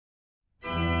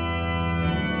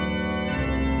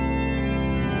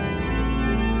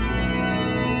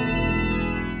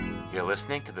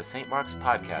listening to the St. Mark's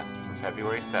Podcast for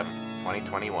February 7th,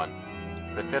 2021,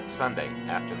 the fifth Sunday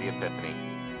after the Epiphany.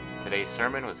 Today's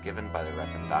sermon was given by the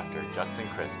Reverend Dr. Justin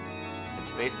Crisp.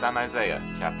 It's based on Isaiah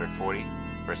chapter 40,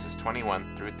 verses 21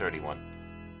 through 31.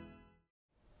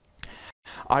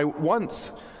 I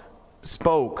once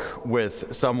spoke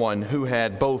with someone who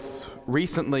had both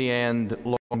recently and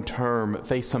long-term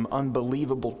faced some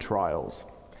unbelievable trials.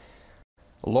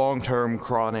 Long-term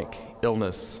chronic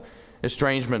illness,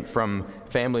 estrangement from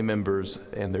family members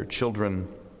and their children,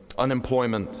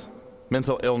 unemployment,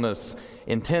 mental illness,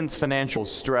 intense financial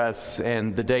stress,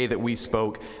 and the day that we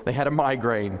spoke, they had a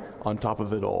migraine on top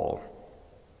of it all.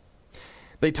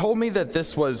 They told me that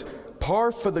this was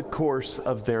par for the course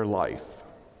of their life,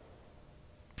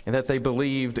 and that they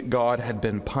believed God had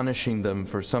been punishing them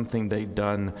for something they'd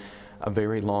done a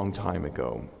very long time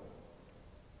ago.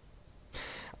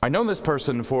 I've known this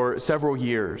person for several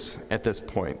years at this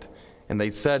point, and they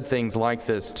said things like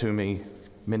this to me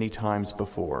many times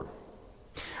before.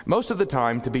 Most of the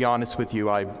time, to be honest with you,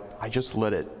 I just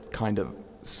let it kind of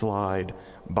slide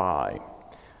by.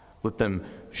 Let them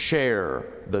share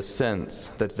the sense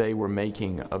that they were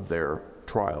making of their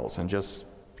trials and just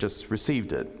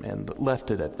received it and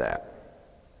left it at that.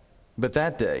 But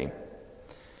that day,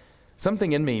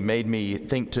 something in me made me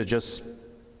think to just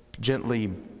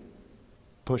gently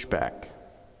push back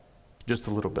just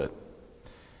a little bit.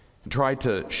 Try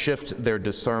to shift their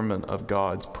discernment of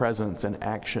God's presence and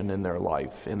action in their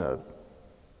life in a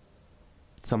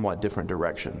somewhat different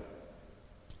direction.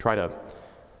 Try to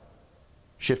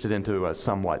shift it into a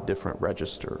somewhat different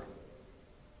register.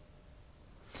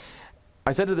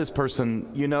 I said to this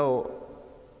person,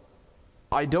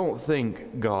 I don't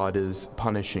think God is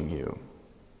punishing you.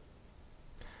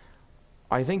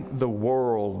 I think the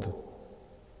world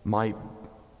might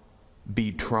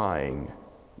be trying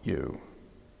you.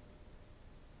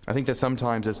 I think that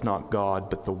sometimes it's not God,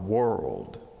 but the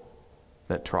world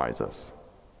that tries us.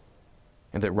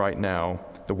 And that right now,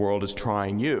 the world is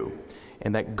trying you.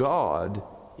 And that God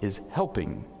is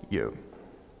helping you.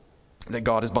 That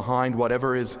God is behind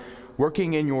whatever is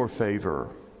working in your favor,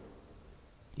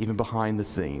 even behind the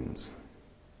scenes.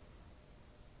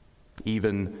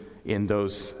 Even in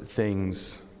those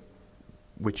things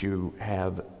which you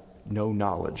have no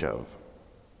knowledge of.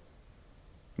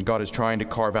 God is trying to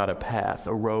carve out a path,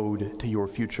 a road to your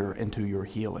future and to your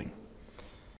healing.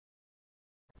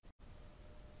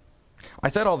 I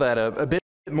said all that a bit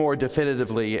more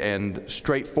definitively and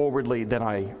straightforwardly than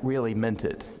I really meant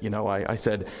it. I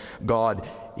said, God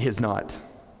is not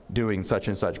doing such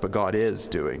and such, but God is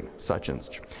doing such and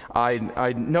such.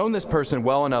 I'd known this person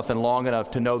well enough and long enough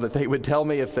to know that they would tell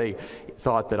me if they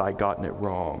thought that I'd gotten it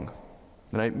wrong.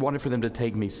 And I wanted for them to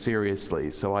take me seriously,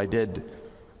 so I did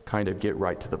kind of get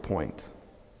right to the point.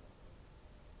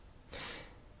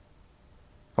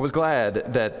 I was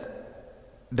glad that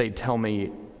they'd tell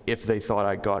me if they thought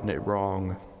I'd gotten it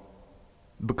wrong,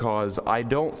 because I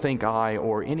don't think I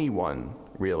or anyone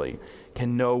really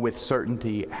can know with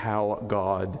certainty how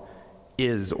God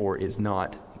is or is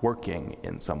not working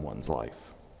in someone's life,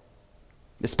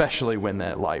 especially when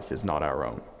that life is not our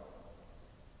own.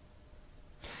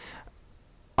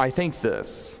 I think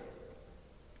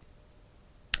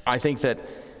that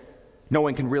no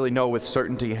one can really know with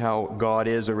certainty how God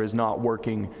is or is not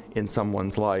working in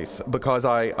someone's life, because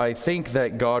I think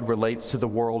that God relates to the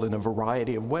world in a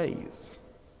variety of ways.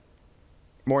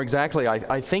 More exactly,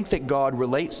 I think that God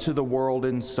relates to the world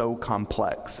in so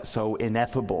complex, so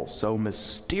ineffable, so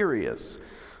mysterious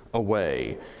a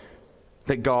way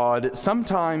that God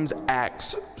sometimes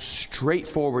acts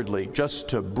straightforwardly just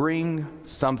to bring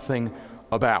something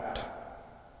about.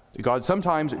 God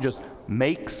sometimes just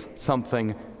makes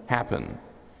something happen.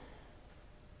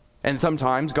 And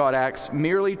sometimes God acts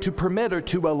merely to permit or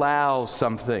to allow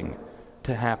something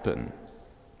to happen,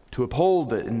 to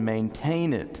uphold it and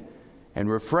maintain it and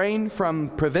refrain from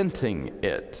preventing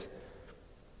it.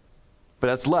 But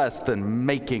that's less than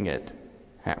making it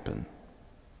happen.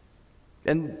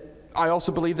 And I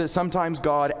also believe that sometimes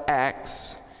God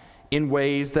acts in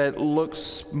ways that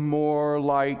looks more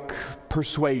like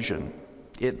persuasion.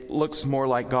 It looks more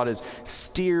like God is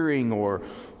steering or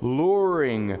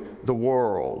luring the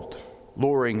world,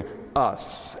 luring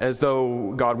us, as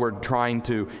though God were trying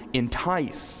to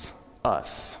entice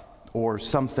us or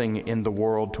something in the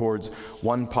world towards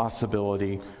one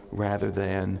possibility rather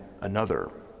than another.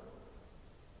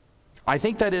 I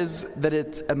think that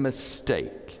it's a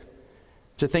mistake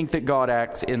to think that God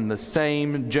acts in the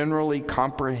same generally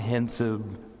comprehensive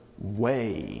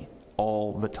way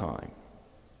all the time.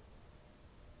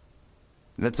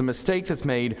 And that's a mistake that's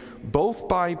made both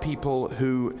by people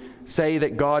who say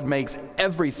that God makes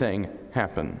everything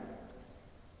happen,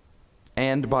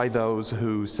 and by those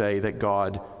who say that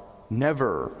God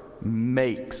never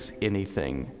makes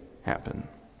anything happen.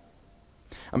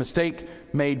 A mistake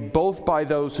made both by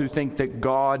those who think that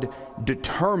God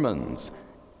determines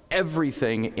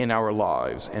everything in our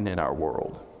lives and in our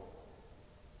world,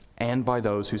 and by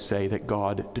those who say that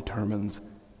God determines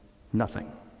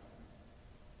nothing.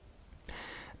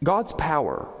 God's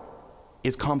power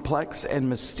is complex and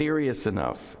mysterious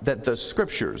enough that the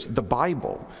Scriptures, the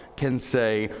Bible, can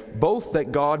say both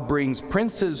that God brings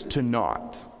princes to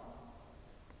naught,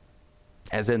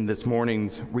 as in this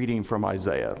morning's reading from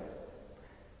Isaiah,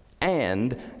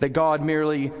 and that God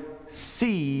merely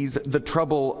sees the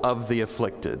trouble of the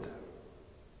afflicted,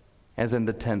 as in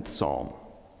the 10th Psalm.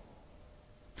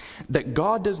 That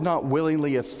God does not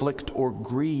willingly afflict or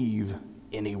grieve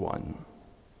anyone,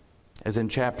 as in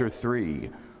chapter 3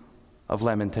 of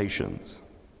Lamentations,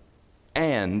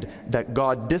 and that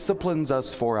God disciplines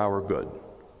us for our good,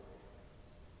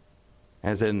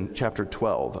 as in chapter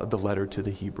 12 of the letter to the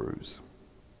Hebrews.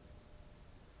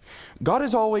 God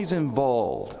is always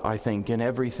involved, I think, in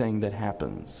everything that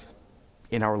happens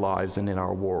in our lives and in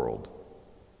our world.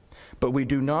 But we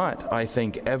do not, I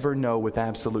think, ever know with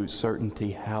absolute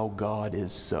certainty how God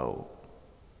is so.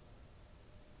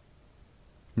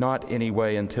 Not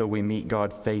anyway until we meet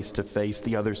God face to face,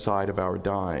 the other side of our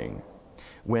dying.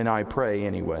 When I pray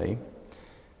anyway,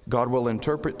 God will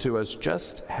interpret to us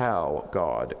just how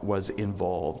God was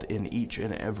involved in each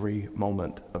and every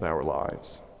moment of our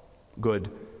lives.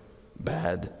 Good,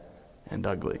 bad, and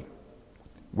ugly.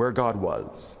 Where God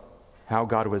was, how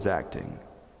God was acting,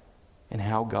 and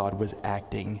how God was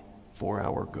acting for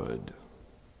our good.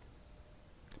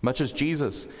 Much as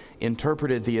Jesus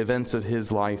interpreted the events of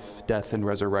his life, death, and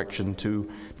resurrection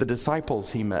to the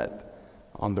disciples he met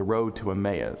on the road to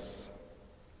Emmaus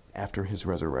after his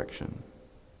resurrection.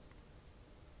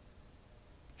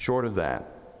 Short of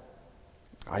that,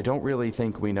 I don't really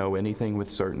think we know anything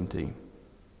with certainty,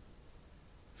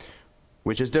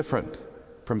 which is different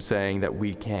from saying that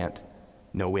we can't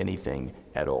know anything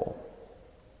at all.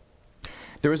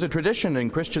 There is a tradition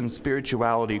in Christian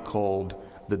spirituality called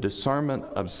the discernment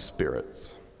of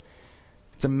spirits.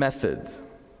 It's a method,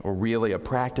 or really a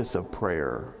practice of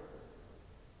prayer,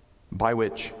 by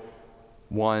which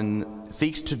one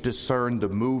seeks to discern the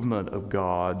movement of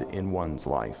God in one's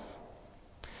life.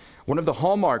 One of the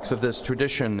hallmarks of this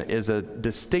tradition is a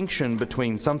distinction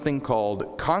between something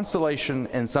called consolation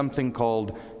and something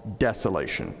called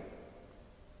desolation.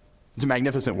 It's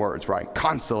magnificent words, right?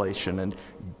 Consolation and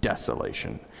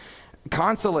desolation.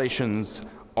 Consolations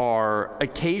are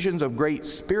occasions of great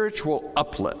spiritual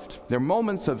uplift. They're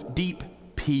moments of deep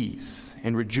peace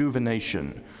and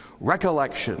rejuvenation,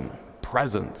 recollection,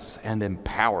 presence, and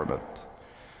empowerment.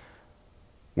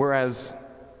 Whereas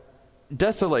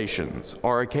desolations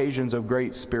are occasions of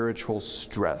great spiritual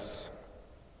stress,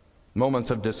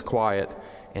 moments of disquiet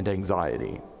and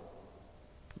anxiety,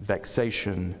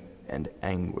 vexation and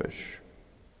anguish.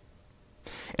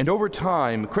 And over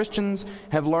time, Christians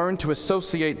have learned to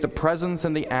associate the presence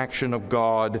and the action of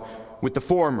God with the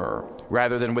former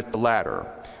rather than with the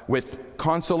latter, with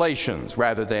consolations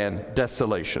rather than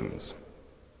desolations.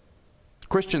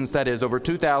 Christians, that is, over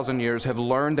 2,000 years, have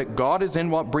learned that God is in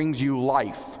what brings you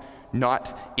life,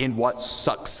 not in what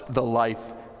sucks the life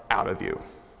out of you,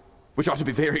 which ought to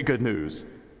be very good news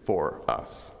for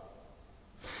us.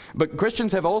 But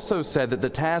Christians have also said that the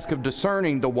task of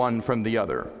discerning the one from the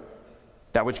other,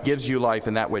 that which gives you life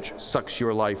and that which sucks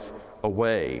your life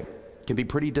away, can be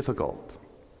pretty difficult,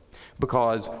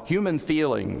 because human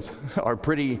feelings are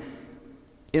pretty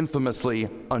infamously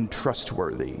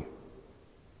untrustworthy.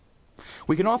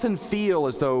 We can often feel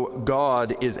as though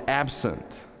God is absent,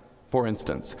 for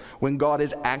instance, when God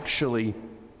is actually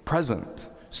present,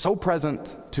 so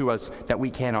present to us that we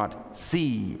cannot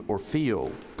see or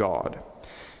feel God.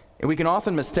 And we can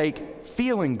often mistake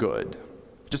feeling good,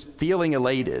 just feeling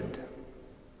elated,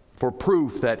 for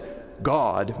proof that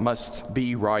God must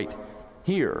be right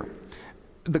here.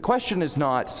 The question is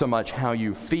not so much how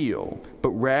you feel, but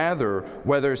rather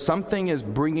whether something is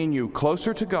bringing you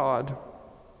closer to God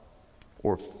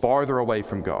or farther away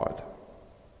from God.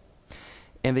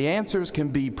 And the answers can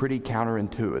be pretty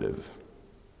counterintuitive.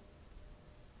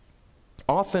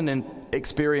 Often in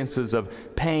experiences of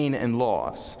pain and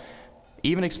loss,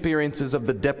 even experiences of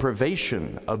the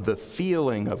deprivation of the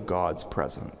feeling of God's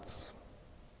presence.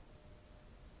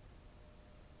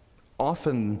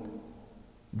 Often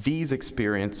these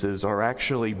experiences are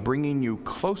actually bringing you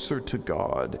closer to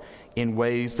God in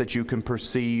ways that you can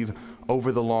perceive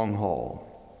over the long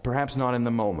haul. perhaps not in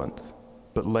the moment,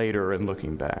 but later in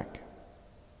looking back.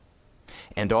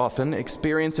 And often,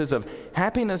 experiences of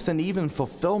happiness and even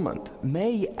fulfillment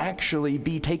may actually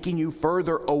be taking you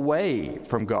further away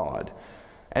from God,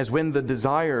 as when the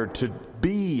desire to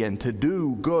be and to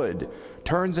do good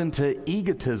turns into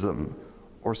egotism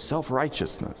or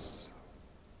self-righteousness.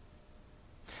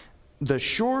 The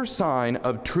sure sign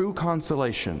of true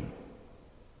consolation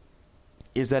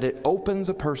is that it opens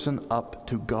a person up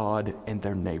to God and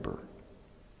their neighbor.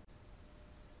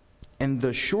 And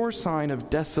the sure sign of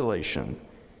desolation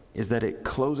is that it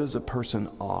closes a person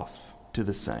off to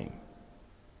the same.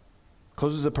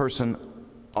 Closes a person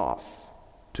off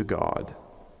to God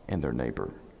and their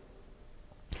neighbor.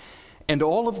 And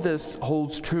all of this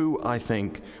holds true, I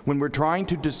think, when we're trying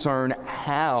to discern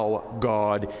how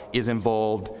God is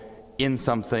involved in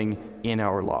something in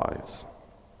our lives.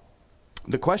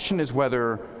 The question is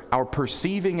whether our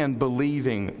perceiving and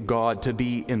believing God to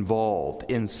be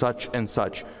involved in such and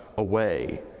such a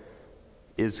way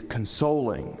is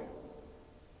consoling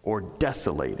or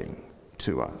desolating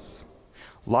to us,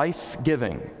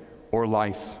 life-giving or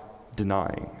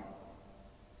life-denying,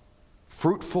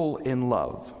 fruitful in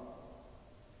love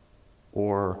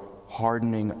or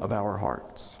hardening of our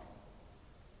hearts.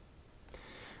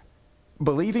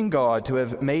 Believing God to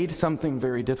have made something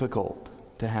very difficult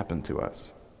to happen to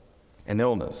us, an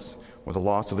illness or the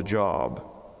loss of a job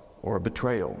or a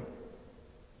betrayal,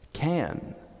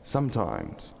 can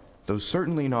sometimes, though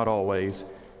certainly not always,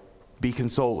 be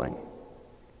consoling.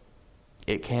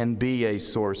 It can be a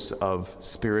source of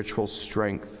spiritual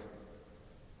strength,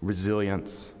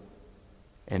 resilience,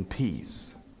 and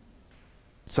peace.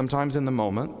 Sometimes in the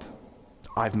moment,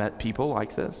 I've met people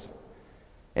like this,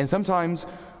 and sometimes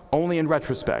only in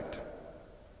retrospect.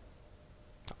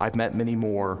 I've met many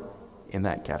more in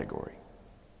that category.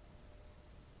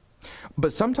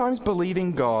 But sometimes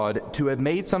believing God to have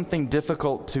made something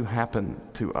difficult to happen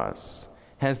to us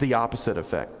has the opposite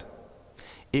effect.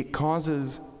 It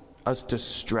causes us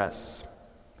distress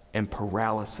and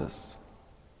paralysis,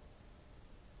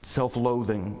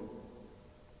 self-loathing,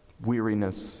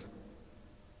 weariness,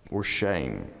 or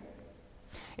shame.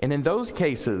 And in those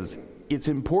cases, it's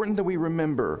important that we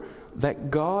remember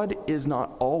that God is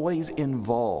not always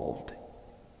involved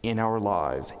in our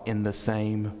lives in the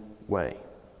same way.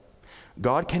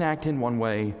 God can act in one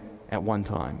way at one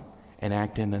time and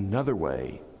act in another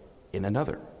way in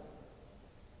another.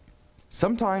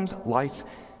 Sometimes life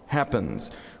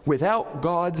happens without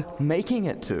God making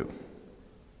it to.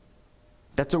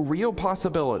 That's a real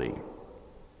possibility.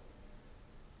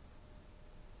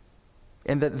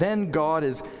 And that then God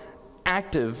is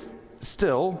active,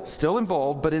 still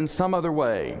involved, but in some other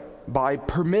way, by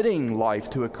permitting life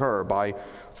to occur, by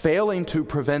failing to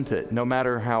prevent it, no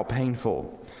matter how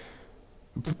painful.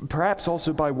 Perhaps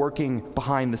also by working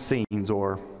behind the scenes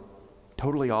or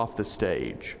totally off the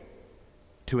stage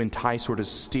to entice or to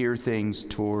steer things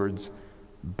towards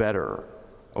better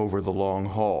over the long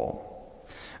haul.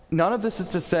 None of this is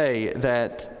to say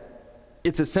that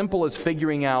it's as simple as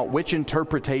figuring out which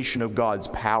interpretation of God's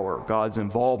power, God's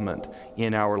involvement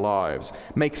in our lives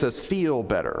makes us feel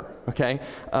better, okay?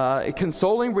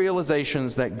 Consoling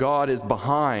realizations that God is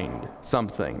behind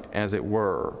something, as it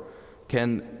were,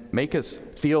 can make us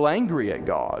feel angry at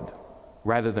God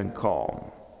rather than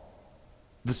calm.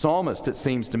 The psalmist, it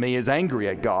seems to me, is angry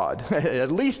at God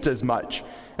at least as much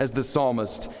as the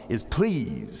psalmist is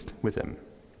pleased with him.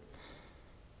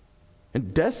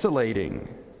 And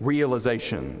desolating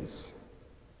realizations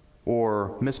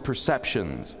or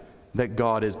misperceptions that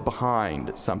God is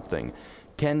behind something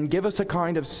can give us a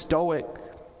kind of stoic,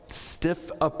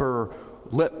 stiff upper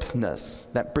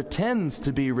lipness that pretends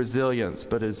to be resilience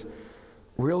but is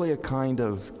really a kind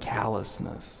of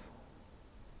callousness.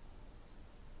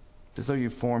 As though you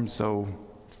form so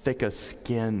thick a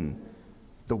skin,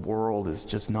 the world is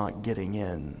just not getting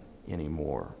in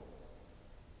anymore.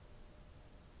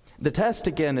 The test,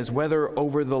 again, is whether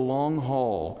over the long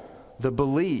haul, the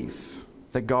belief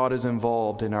that God is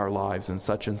involved in our lives in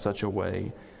such and such a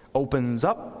way opens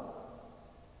us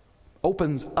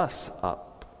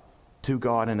up to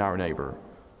God and our neighbor,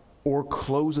 or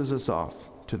closes us off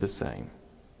to the same.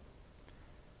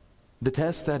 The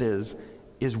test, that is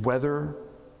whether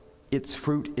its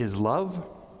fruit is love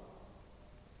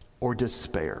or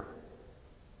despair.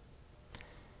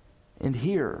 And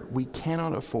here, we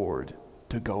cannot afford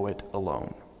to go it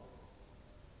alone.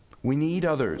 We need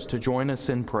others to join us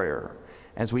in prayer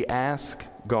as we ask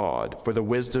God for the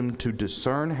wisdom to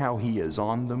discern how He is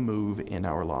on the move in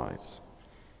our lives,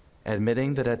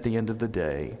 admitting that at the end of the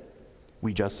day,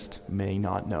 we just may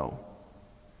not know,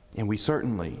 and we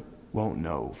certainly won't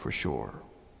know for sure.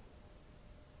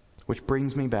 Which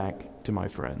brings me back to my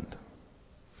friend.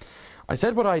 I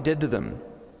said what I did to them,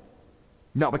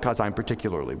 not because I'm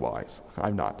particularly wise,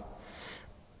 I'm not,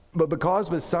 but because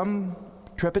with some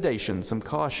trepidation, some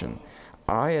caution,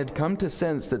 I had come to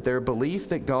sense that their belief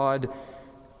that God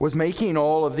was making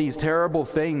all of these terrible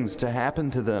things to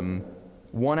happen to them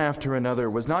one after another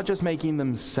was not just making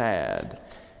them sad,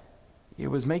 it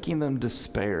was making them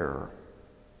despair.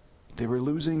 They were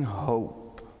losing hope.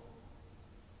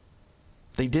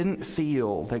 They didn't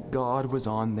feel that God was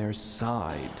on their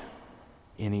side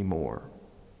anymore.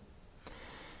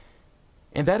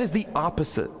 And that is the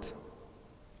opposite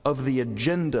of the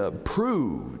agenda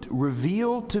proved,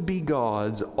 revealed to be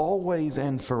God's always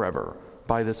and forever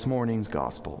by this morning's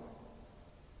gospel,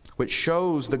 which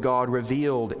shows the God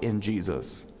revealed in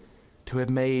Jesus to have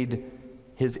made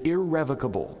his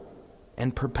irrevocable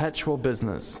and perpetual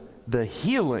business the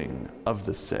healing of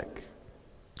the sick,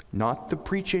 not the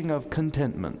preaching of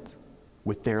contentment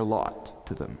with their lot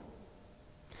to them,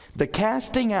 the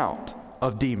casting out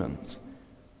of demons,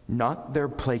 not their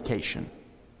placation.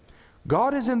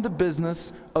 God is in the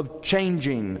business of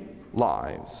changing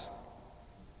lives,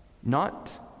 not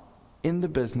in the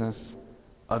business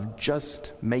of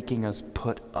just making us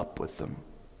put up with them.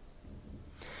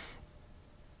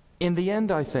 In the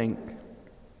end, I think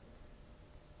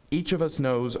each of us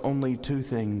knows only two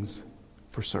things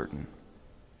for certain.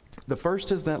 The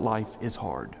first is that life is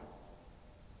hard.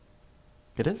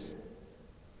 It is.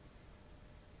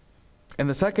 And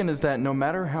the second is that no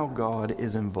matter how God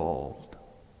is involved,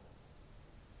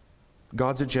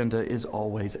 God's agenda is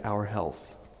always our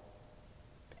health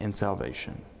and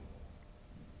salvation.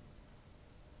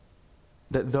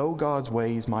 That though God's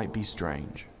ways might be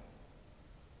strange,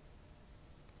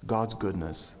 God's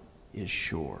goodness is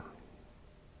sure.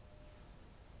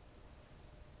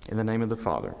 In the name of the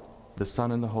Father, the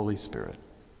Son, and the Holy Spirit.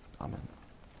 Amen.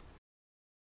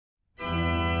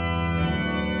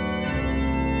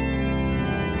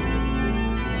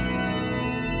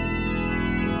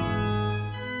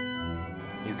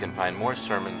 You can find more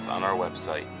sermons on our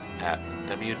website at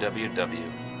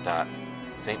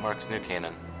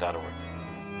www.stmarksnewcanaan.org.